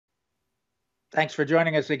Thanks for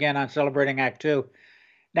joining us again on Celebrating Act Two.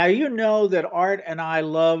 Now, you know that Art and I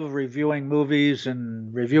love reviewing movies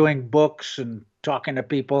and reviewing books and talking to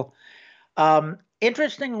people.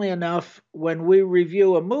 Interestingly enough, when we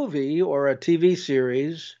review a movie or a TV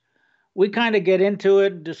series, we kind of get into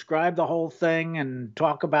it, describe the whole thing, and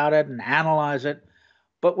talk about it and analyze it.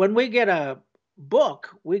 But when we get a book,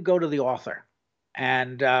 we go to the author,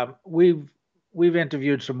 and we've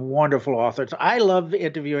interviewed some wonderful authors. I love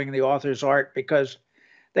interviewing the authors, Art, because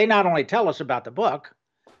they not only tell us about the book,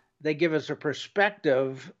 they give us a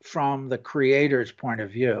perspective from the creator's point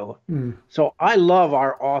of view. Mm, So I love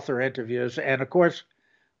our author interviews. And of course,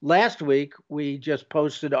 last week we just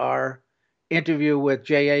posted our interview with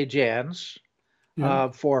J.A. Jans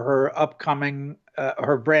yeah. for her upcoming,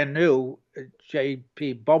 her brand new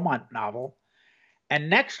J.P. Beaumont novel.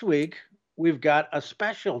 And next week we've got a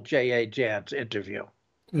special J.A. Jans interview.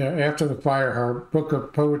 Yeah. After the Fire, her book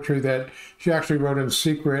of poetry that she actually wrote in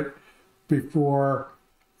secret before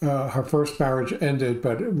her first marriage ended,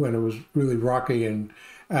 but when it was really rocky and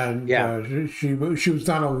Yeah, she was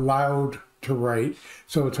not allowed to write.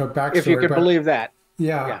 So it's her if you backstory. can But believe that.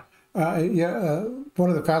 yeah, Yeah, one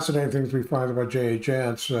of the fascinating things we find about J.A.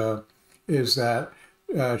 Jance is that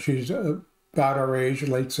she's about our age,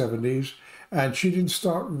 late 70s, and she didn't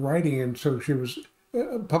start writing until she was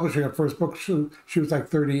publishing her first book. She was like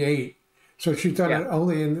 38. So she's done yeah, it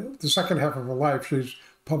only in the second half of her life. She's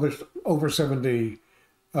published over 70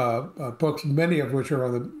 books, many of which are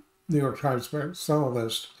on the New York Times bestseller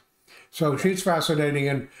list. So yeah. she's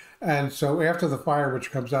fascinating, and so after the Fire, which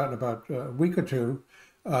comes out in about a week or two,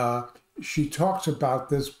 uh, she talks about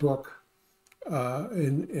this book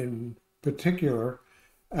in particular,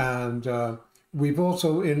 and we've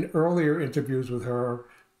also in earlier interviews with her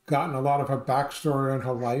gotten a lot of her backstory on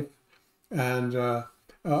her life, and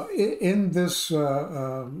in this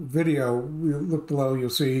video, you look below, you'll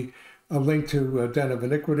see a link to Den of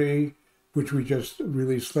Iniquity, which we just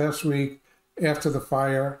released last week, After the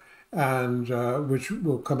Fire, and which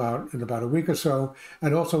will come out in about a week or so.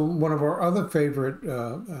 And also one of our other favorite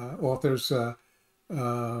authors,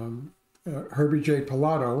 Herbie J.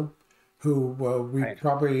 Pilato, who we Right.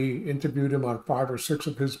 probably interviewed him on five or six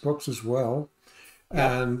of his books as well.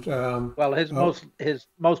 Yep. And Well, his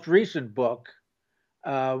most recent book,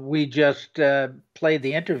 we just played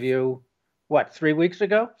the interview, what, 3 weeks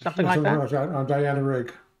ago, something like something that. like that on Diana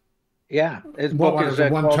Rigg. Yeah, his book What is is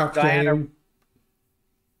it? One called Tough Dame.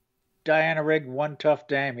 Diana Rigg, One Tough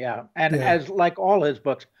Dame. Yeah, and Yeah. as like all his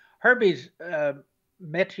books, Herbie's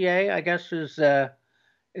métier, I guess, is the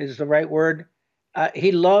right word.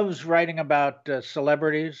 He loves writing about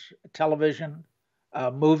celebrities, television,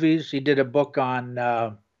 movies. He did a book on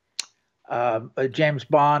James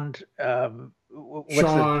Bond. What's the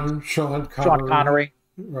Sean Sean Connery. Connery?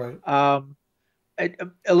 Right. Um,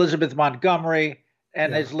 Elizabeth Montgomery,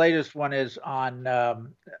 and Yeah. his latest one is on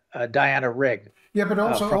Diana Rigg Yeah, but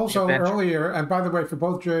from The also Adventure. earlier, and by the way, for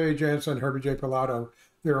both J.A. Jansen and Herbie J. Pilato,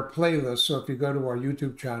 there are playlists. So if you go to our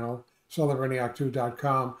YouTube channel,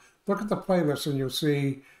 celebratingact2.com, look at the playlist and you'll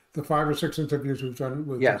see the five or six interviews we've done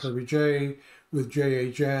with Yes. Herbie J, with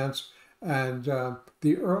J.A. Jance, and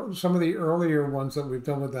some of the earlier ones that we've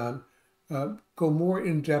done with them go more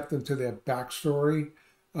in depth into their backstory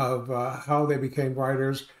of how they became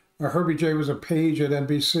writers. Herbie J was a page at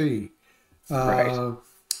NBC. Right.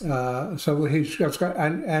 Uh, so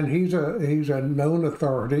and he's a known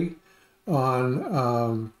authority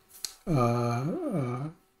on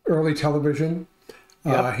early television.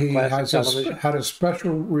 Yep. He Classic has television. had a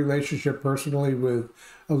special relationship personally with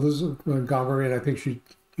Elizabeth Montgomery, and I think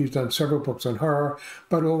he's done several books on her.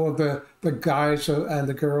 But all of the guys and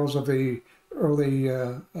the girls of the early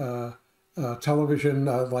television,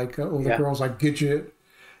 like all the Yeah. girls like Gidget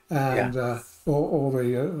Yeah. and all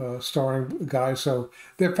the starring guys. So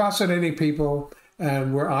they're fascinating people,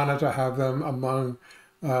 and we're honored to have them among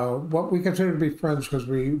what we consider to be friends because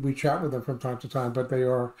we chat with them from time to time. But they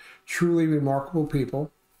are truly remarkable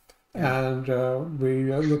people, Yeah. and we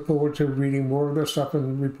look forward to reading more of their stuff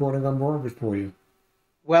and reporting on more of it for you.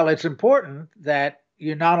 Well, it's important that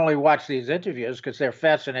you not only watch these interviews because they're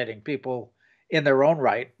fascinating people in their own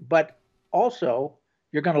right, but also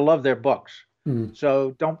you're going to love their books. Mm.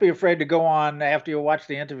 So don't be afraid to go on after you watch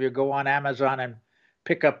the interview, go on Amazon and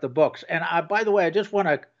pick up the books. And by the way, I just want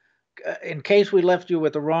to, in case we left you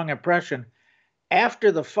with the wrong impression,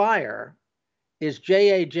 After the Fire is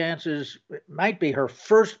J.A. Jance's, might be her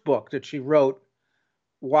first book that she wrote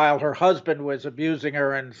while her husband was abusing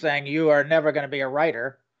her and saying, "You are never going to be a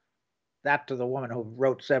writer." That to the woman who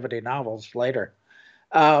wrote 70 novels later.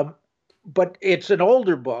 Um, but it's an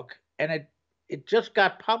older book, and it just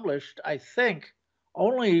got published, I think,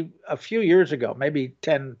 only a few years ago, maybe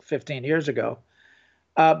 10, 15 years ago,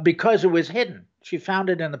 because it was hidden. She found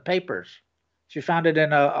it in the papers. She found it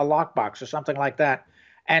in a lockbox or something like that,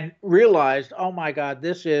 and realized, oh my God,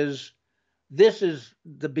 this is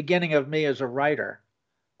the beginning of me as a writer.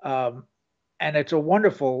 Um, and it's a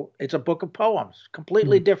book of poems,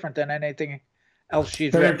 completely Mm. different than anything else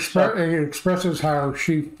she's But written. So it expresses how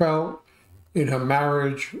she felt in her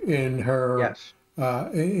marriage, yes,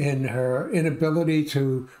 in her inability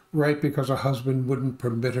to write because her husband wouldn't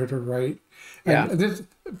permit her to write. And yeah, this,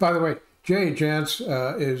 by the way, Jay Jance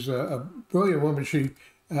is a brilliant woman. She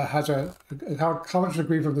has a college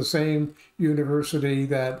degree from the same university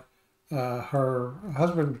that her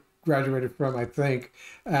husband graduated from, I think.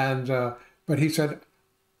 And but he said,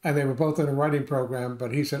 and they were both in a writing program.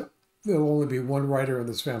 But he said there'll only be one writer in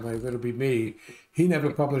this family. That'll be me. He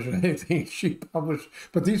never published anything. She published,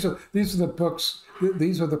 but these are the books.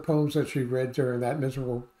 These are the poems that she read during that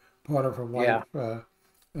miserable part of her life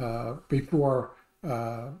yeah, before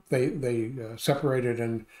they separated,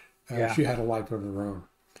 and yeah, she had a life of her own.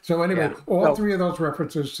 So anyway, yeah. all So three of those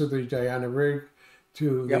references to the Diana Rigg,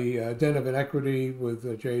 to yep, the Den of Inequity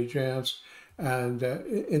with Jay Jance, and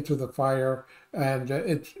Into the Fire. And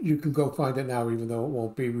you can go find it now, even though it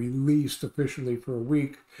won't be released officially for a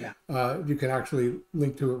week. yeah, You can actually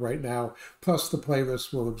link to it right now. Plus, the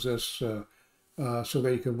playlist will exist so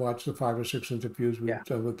that you can watch the 5 or 6 interviews yeah. we've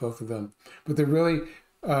done with both of them. But they're really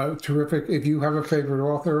terrific. If you have a favorite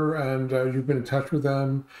author and you've been in touch with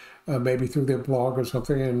them, maybe through their blog or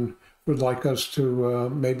something, and would like us to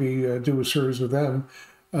maybe do a series with them,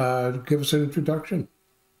 give us an introduction.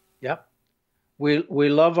 Yep. We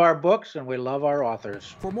love our books and we love our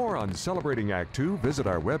authors. For more on Celebrating Act Two, visit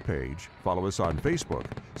our webpage, follow us on Facebook,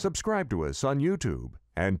 subscribe to us on YouTube,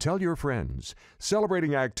 and tell your friends.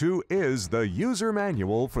 Celebrating Act Two is the user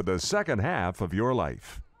manual for the second half of your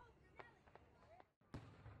life.